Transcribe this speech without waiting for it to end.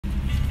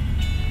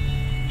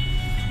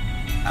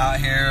Out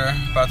here,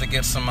 about to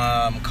get some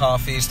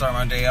coffee, start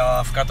my day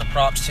off. Got the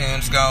props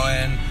tunes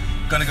going.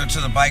 Gonna go to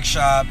the bike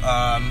shop,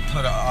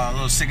 put a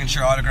little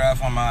signature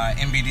autograph on my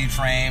MBD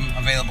frame.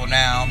 Available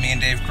now. Me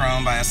and Dave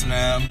Crone by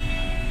S&M.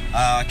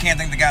 Can't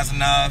thank the guys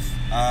enough.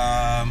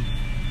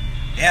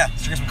 Yeah,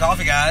 let's drink some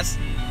coffee, guys.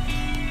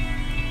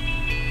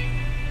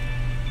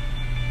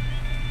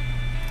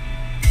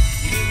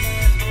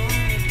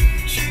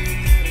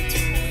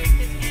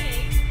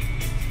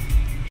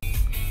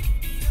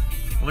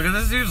 Look at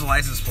this dude's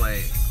license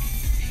plate.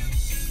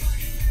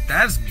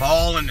 That's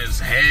ballin'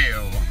 as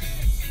hell.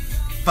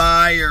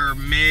 Fire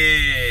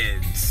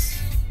mids.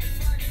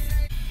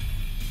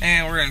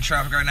 And we're in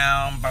traffic right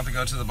now. I'm about to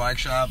go to the bike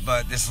shop,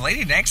 but this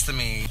lady next to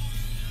me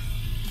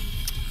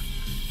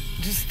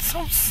just so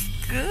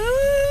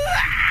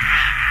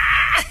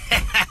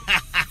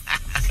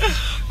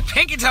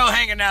pinky toe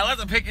hanging out. Let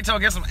the pinky toe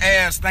get some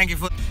ass. Thank you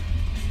for.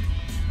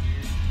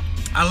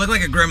 I look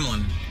like a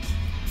gremlin.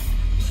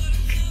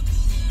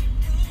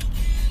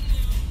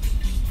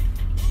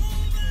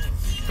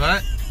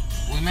 But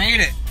we made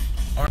it.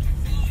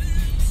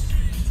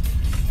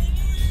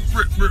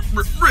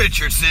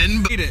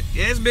 Richardson made it.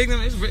 Yeah, it's big.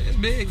 It's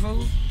big,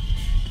 folks.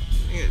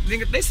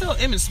 They sell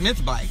Emmett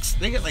Smith bikes.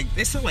 They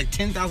sell like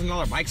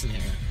 $10,000 bikes in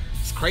here.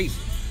 It's crazy.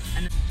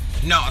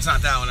 No, it's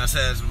not that one. That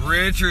says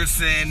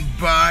Richardson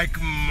Bike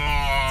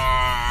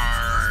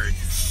Mart.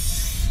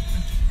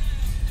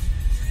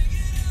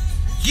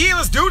 Yeah,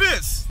 let's do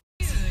this.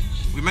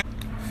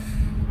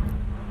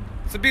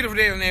 It's a beautiful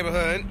day in the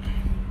neighborhood.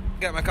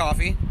 Got my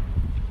coffee.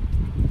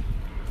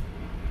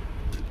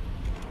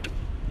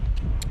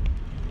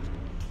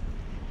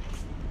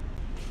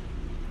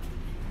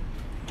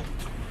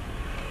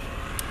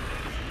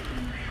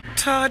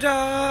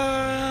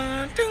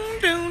 Ta-da! Doom,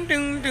 doom,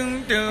 doom,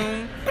 doom,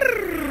 doom.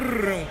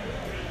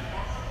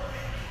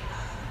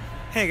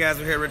 Hey guys,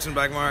 we're here at Richardson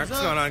Bike Mart.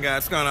 What's going on,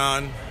 guys? What's going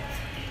on?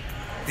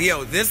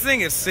 Yo, this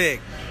thing is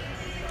sick.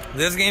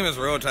 This game is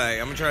real tight.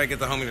 I'm gonna try to get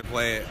the homie to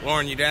play it.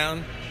 Lauren, you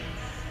down?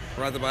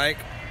 Ride the bike?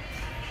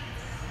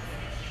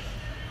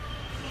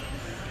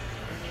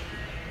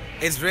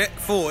 It's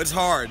full. It's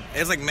hard.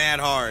 It's like mad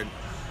hard.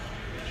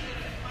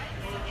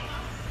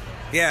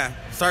 Yeah.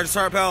 Start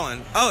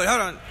pedaling. Oh,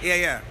 hold on.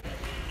 Yeah.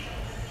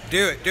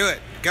 Do it.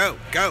 Go.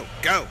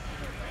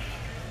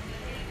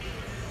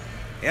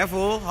 Yeah,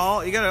 fool.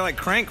 Halt. You gotta like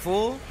crank,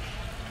 fool.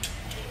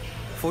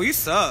 Fool, you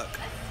suck.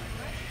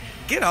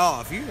 Get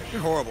off.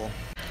 You're horrible.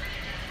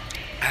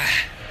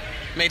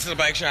 Made it to the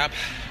bike shop.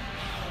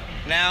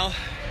 Now,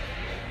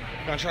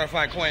 I'm gonna try to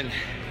find Quinn.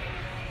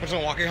 I'm just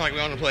gonna walk in like we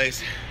own the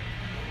place.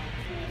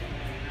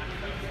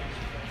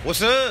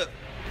 What's up?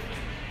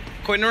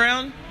 Quentin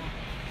around?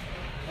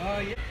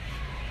 Yeah.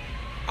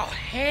 Oh,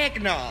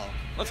 heck no.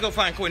 Let's go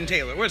find Quentin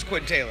Taylor. Where's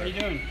Quentin Taylor? How you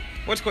doing?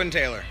 What's Quentin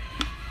Taylor?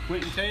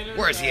 Quentin Taylor?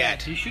 Where is he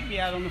at? He should be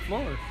out on the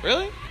floor.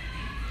 Really?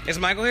 Is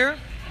Michael here?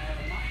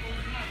 Michael's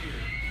not here.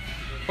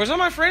 Where's all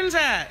my friends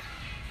at?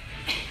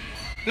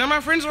 None of my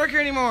friends work here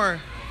anymore.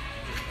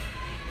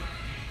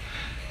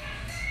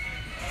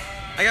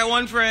 I got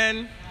one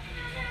friend.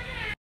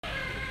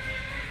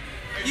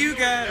 You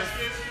guys.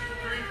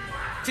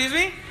 Excuse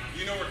me?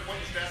 You know where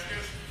Quentin's desk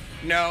is?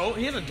 No.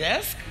 He has a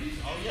desk?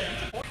 Oh,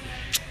 yeah.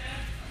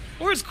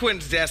 Where's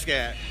Quentin's desk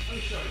at? Let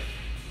me show you.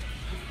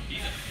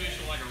 He's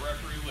official like a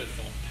referee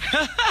whistle.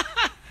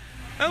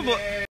 Oh,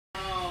 boy.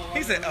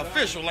 He said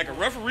official like a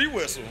referee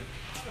whistle.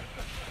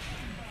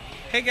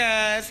 Hey,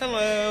 guys.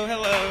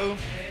 Hello.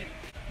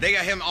 They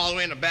got him all the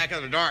way in the back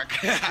of the dark.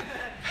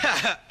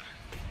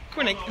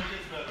 Quentin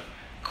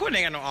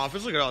ain't got no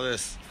office. Look at all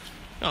this.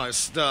 All this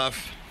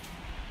stuff.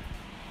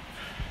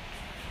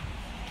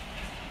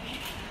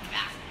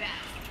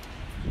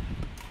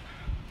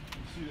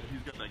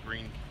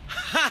 Green.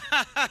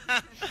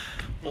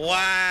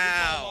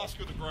 Wow.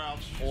 Oscar the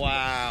Grouch.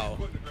 Wow.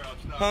 The Grouch.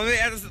 No. Well,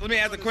 let me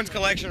add the Quinn's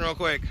collection real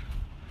quick.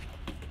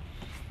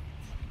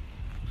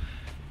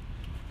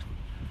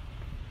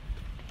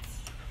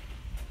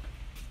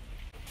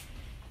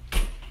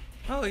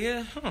 Oh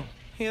yeah. Huh.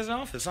 He has an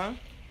office, huh?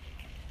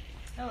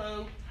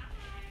 Hello.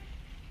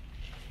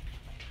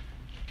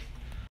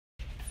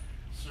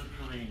 Sir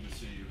Kareem to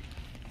see you.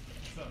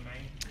 What's up,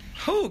 man?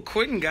 Oh,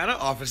 Quentin got an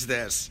office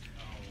desk.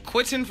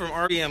 Quentin from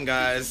RBM,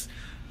 guys.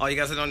 All you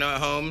guys that don't know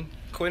at home,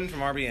 Quentin from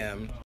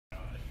RBM.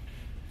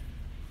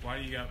 Why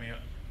you got me up?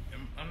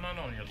 I'm not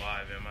on your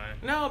live, am I?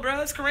 No, bro,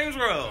 that's Kareem's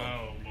World.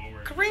 Oh,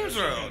 Lord. Kareem's That's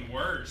World. even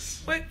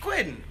worse. Wait,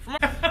 Quentin from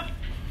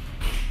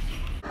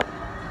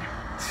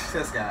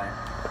this guy.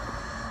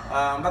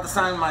 I'm about to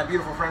sign my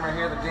beautiful frame right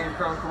here, the Dave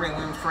Crone Kareem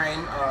Williams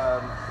frame.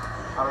 I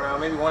don't know,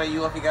 maybe one of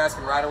you lucky guys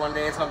can ride it one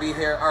day. It's gonna be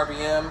here at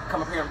RBM.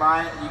 Come up here and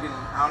buy it. You can,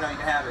 I don't know, you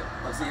can have it.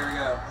 Let's see, here we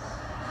go.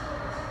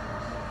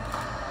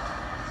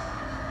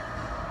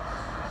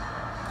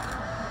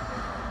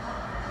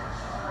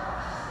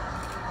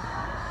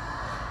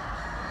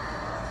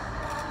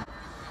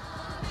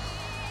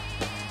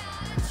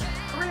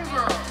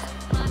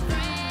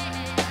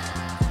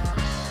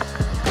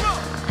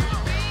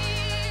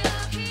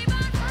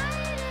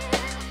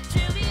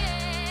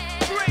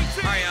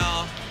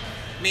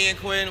 Me and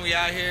Quinn, we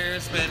out here.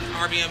 It's been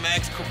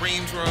RBMX,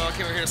 Kareems World. I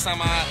came over here to sign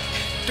my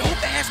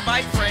dope-ass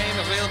bike frame.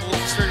 Available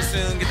pretty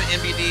soon. Get the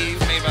MBD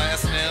made by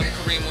S&M,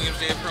 Kareem Williams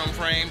Day Chrome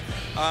frame.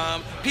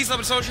 Peace, love,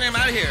 and soul train. I'm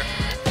out of here.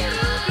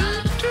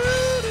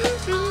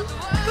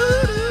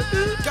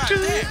 God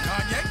damn,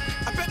 Kanye.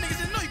 I bet niggas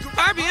didn't know you could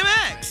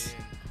RBMX.